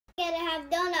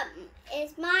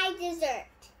is my dessert.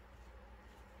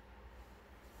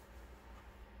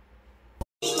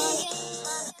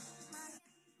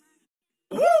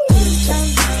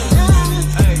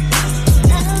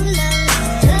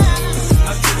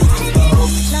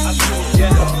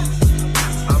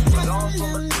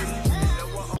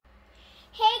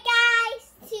 Hey guys,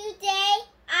 today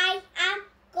I am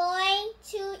going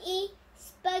to eat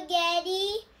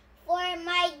spaghetti for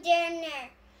my dinner.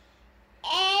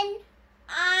 And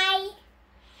I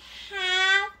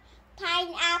have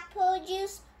pineapple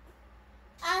juice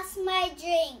as my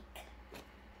drink.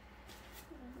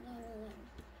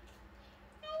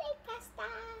 I like pasta.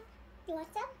 You want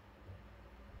some?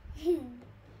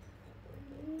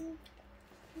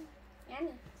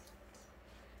 Yummy.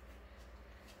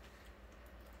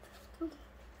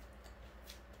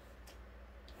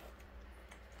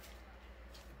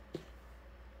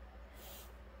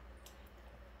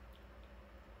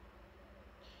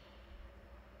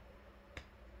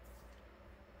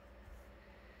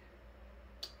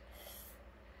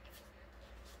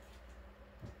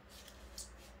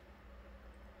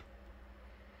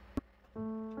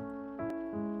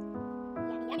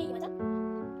 Yummy, you want some?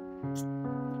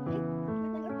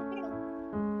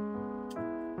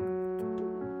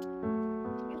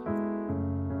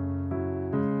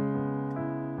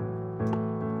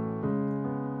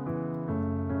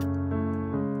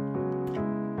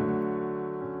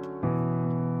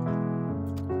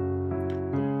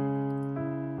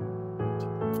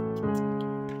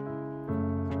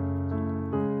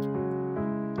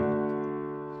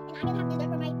 And I'm gonna have dessert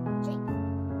for my drink.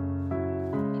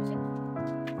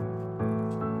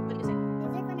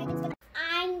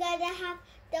 I'm gonna have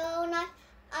donut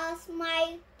as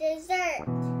my dessert.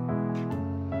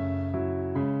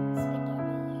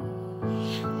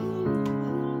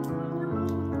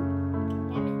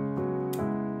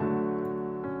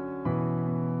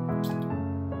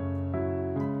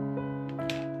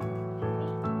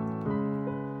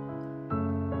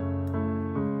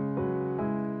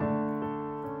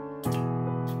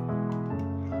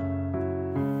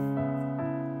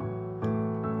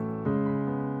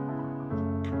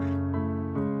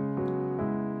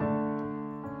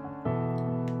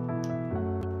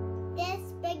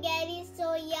 Spaghetti is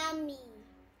so yummy.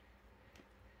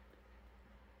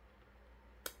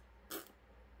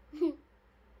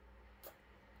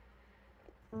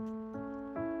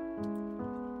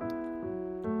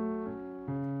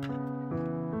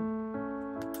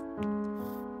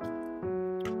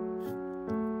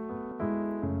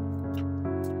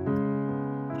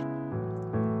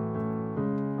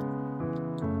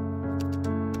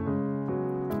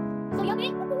 So yummy.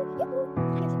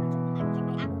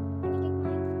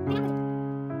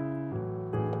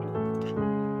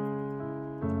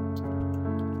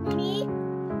 Mommy,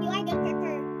 you are a good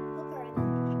cooker.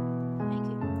 Thank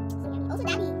you. So yummy. Also,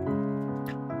 Daddy.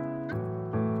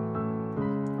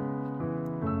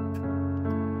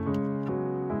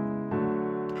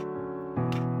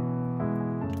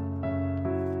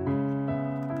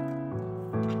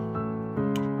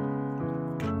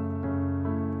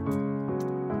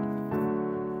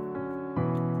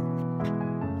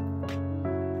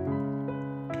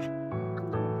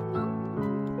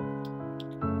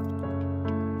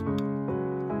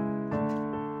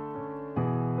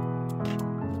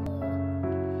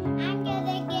 I'm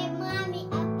gonna give Mommy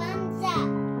a thumbs up.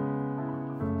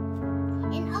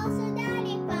 And also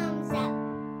Daddy thumbs up.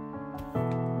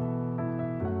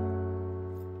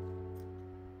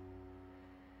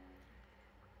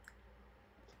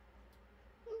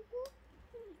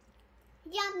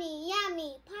 Yummy,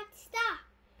 yummy pasta.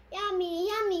 Yummy,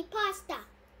 yummy pasta.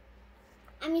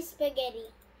 I mean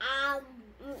spaghetti.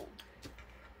 Yummy.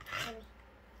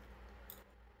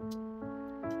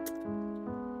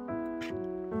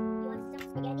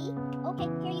 Spaghetti. Okay,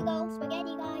 here you go.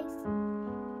 Spaghetti, guys.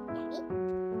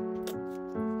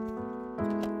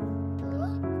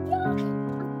 Yummy.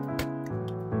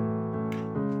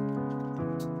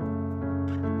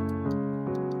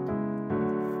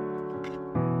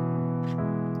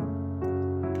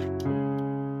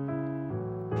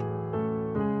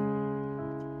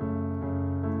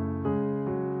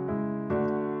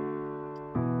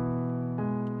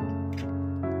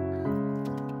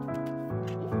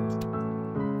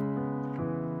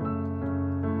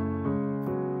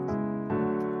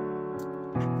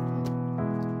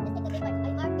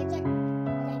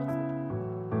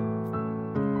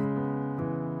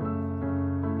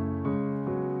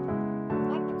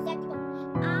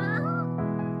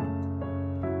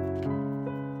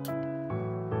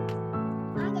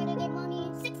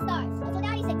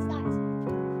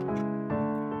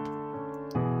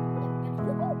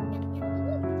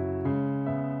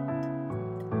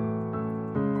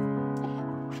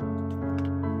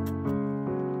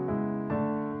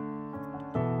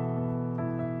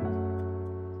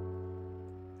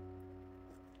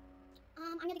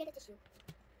 I'm gonna get a tissue.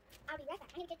 I'll be right back.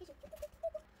 I'm gonna get a tissue.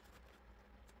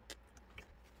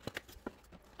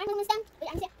 I'm almost done. Wait,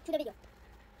 I'm gonna to the video.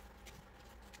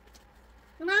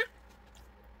 Mama.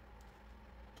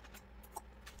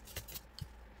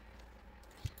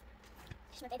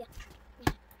 This is my baby.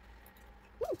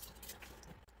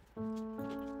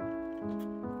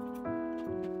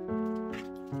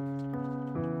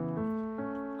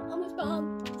 I'm almost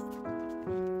done.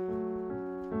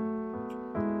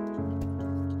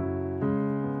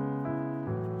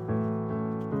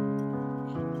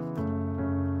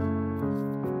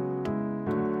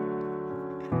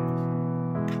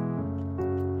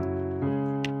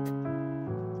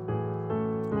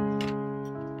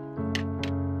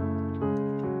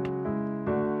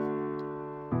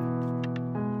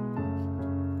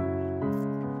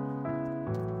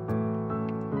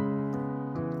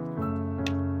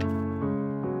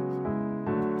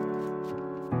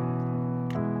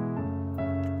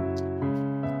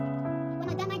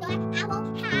 I will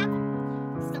have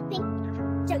something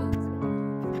jelly.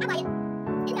 I'll buy it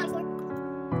in the store.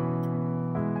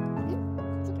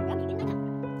 It's super yummy in my mouth.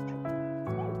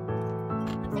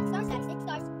 6 stars, guys, 6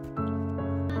 stars.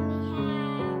 Mommy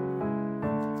have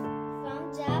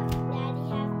thumbs up. Daddy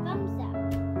have thumbs up.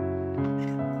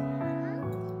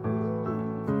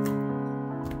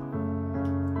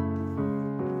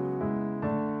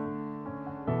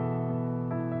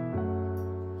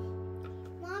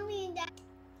 Mommy and Dad.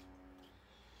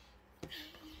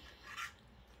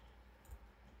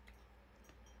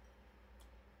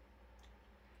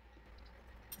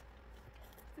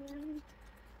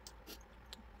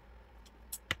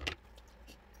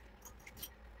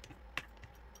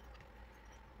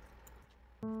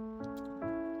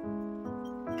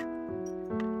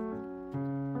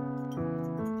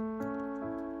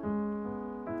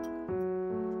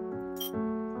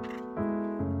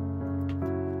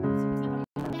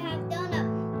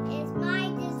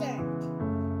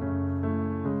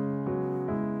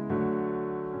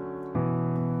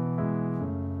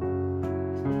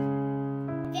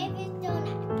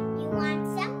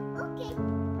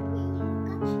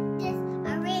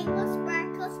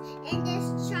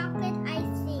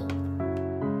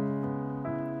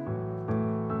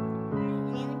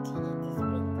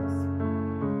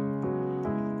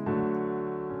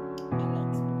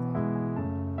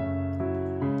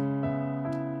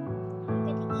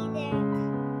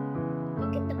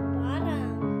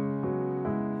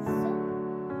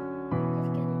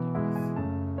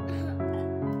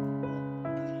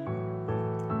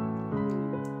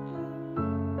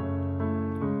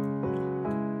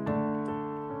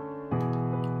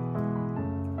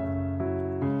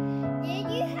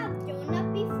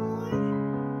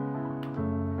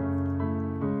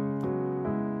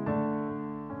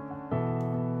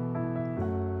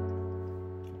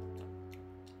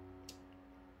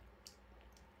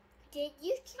 Did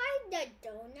you try the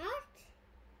donut?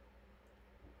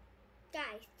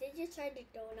 Guys, did you try the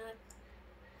donut?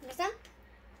 Nasa?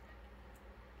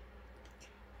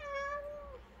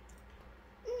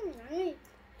 Here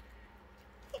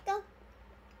you go.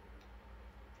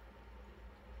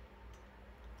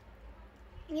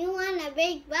 You want a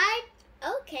big bite?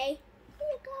 Okay. Here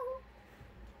you go.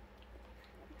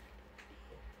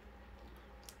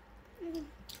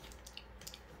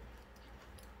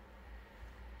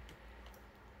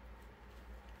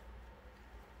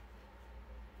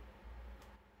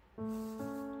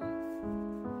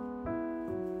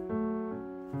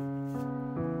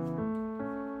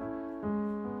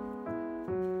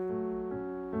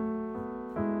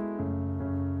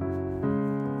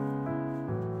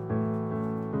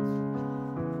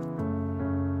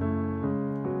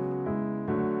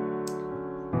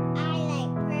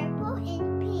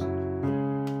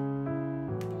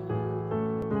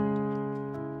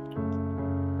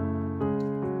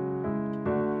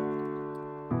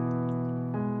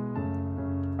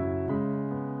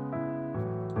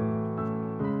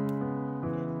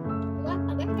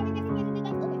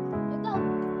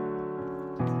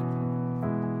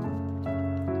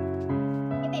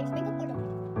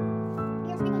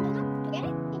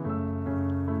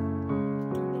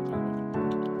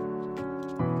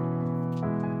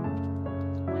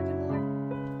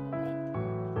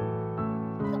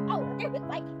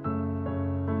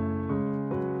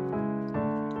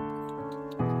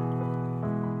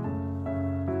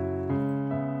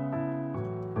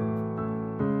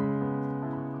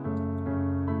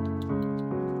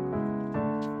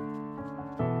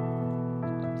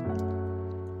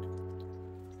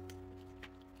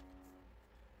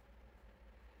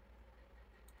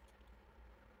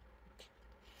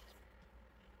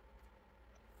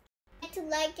 to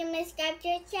like and subscribe to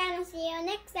our channel. See you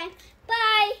next time.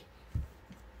 Bye.